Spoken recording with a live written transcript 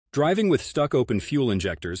Driving with stuck-open fuel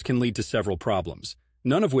injectors can lead to several problems,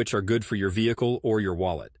 none of which are good for your vehicle or your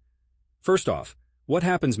wallet. First off, what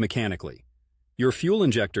happens mechanically? Your fuel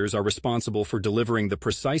injectors are responsible for delivering the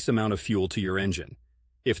precise amount of fuel to your engine.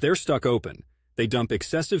 If they're stuck open, they dump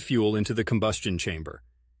excessive fuel into the combustion chamber.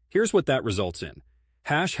 Here's what that results in.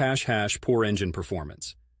 Poor engine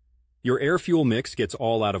performance. Your air-fuel mix gets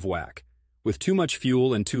all out of whack. With too much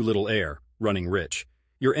fuel and too little air, running rich,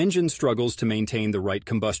 your engine struggles to maintain the right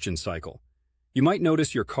combustion cycle. You might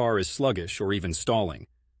notice your car is sluggish or even stalling.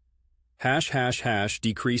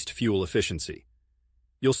 Decreased fuel efficiency.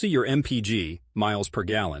 You'll see your MPG, miles per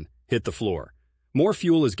gallon, hit the floor. More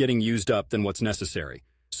fuel is getting used up than what's necessary,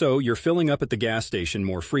 so you're filling up at the gas station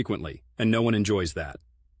more frequently, and no one enjoys that.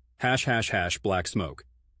 Black smoke.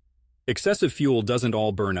 Excessive fuel doesn't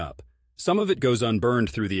all burn up. Some of it goes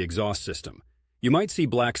unburned through the exhaust system. You might see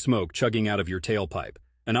black smoke chugging out of your tailpipe,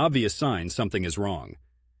 an obvious sign something is wrong.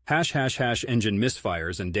 Engine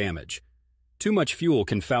misfires and damage. Too much fuel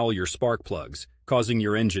can foul your spark plugs, causing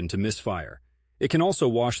your engine to misfire. It can also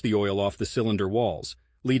wash the oil off the cylinder walls,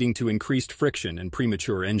 leading to increased friction and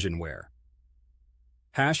premature engine wear.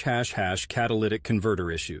 Catalytic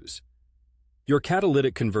converter issues. Your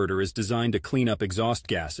catalytic converter is designed to clean up exhaust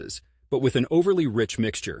gases, but with an overly rich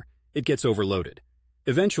mixture, it gets overloaded.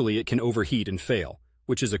 Eventually, it can overheat and fail,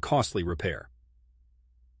 which is a costly repair.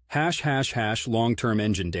 Long-term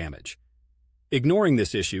engine damage. Ignoring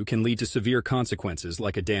this issue can lead to severe consequences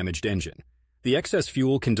like a damaged engine. The excess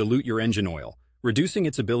fuel can dilute your engine oil, reducing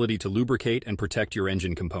its ability to lubricate and protect your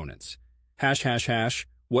engine components.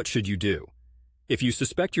 What should you do? If you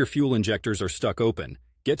suspect your fuel injectors are stuck open,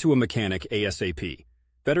 get to a mechanic ASAP.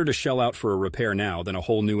 Better to shell out for a repair now than a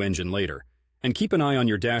whole new engine later. And keep an eye on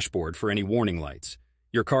your dashboard for any warning lights.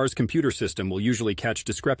 Your car's computer system will usually catch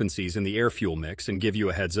discrepancies in the air-fuel mix and give you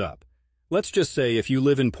a heads up. Let's just say if you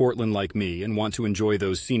live in Portland like me and want to enjoy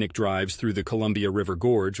those scenic drives through the Columbia River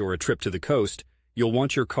Gorge or a trip to the coast, you'll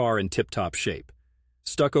want your car in tip-top shape.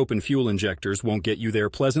 Stuck-open fuel injectors won't get you there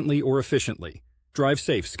pleasantly or efficiently. Drive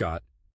safe, Scott.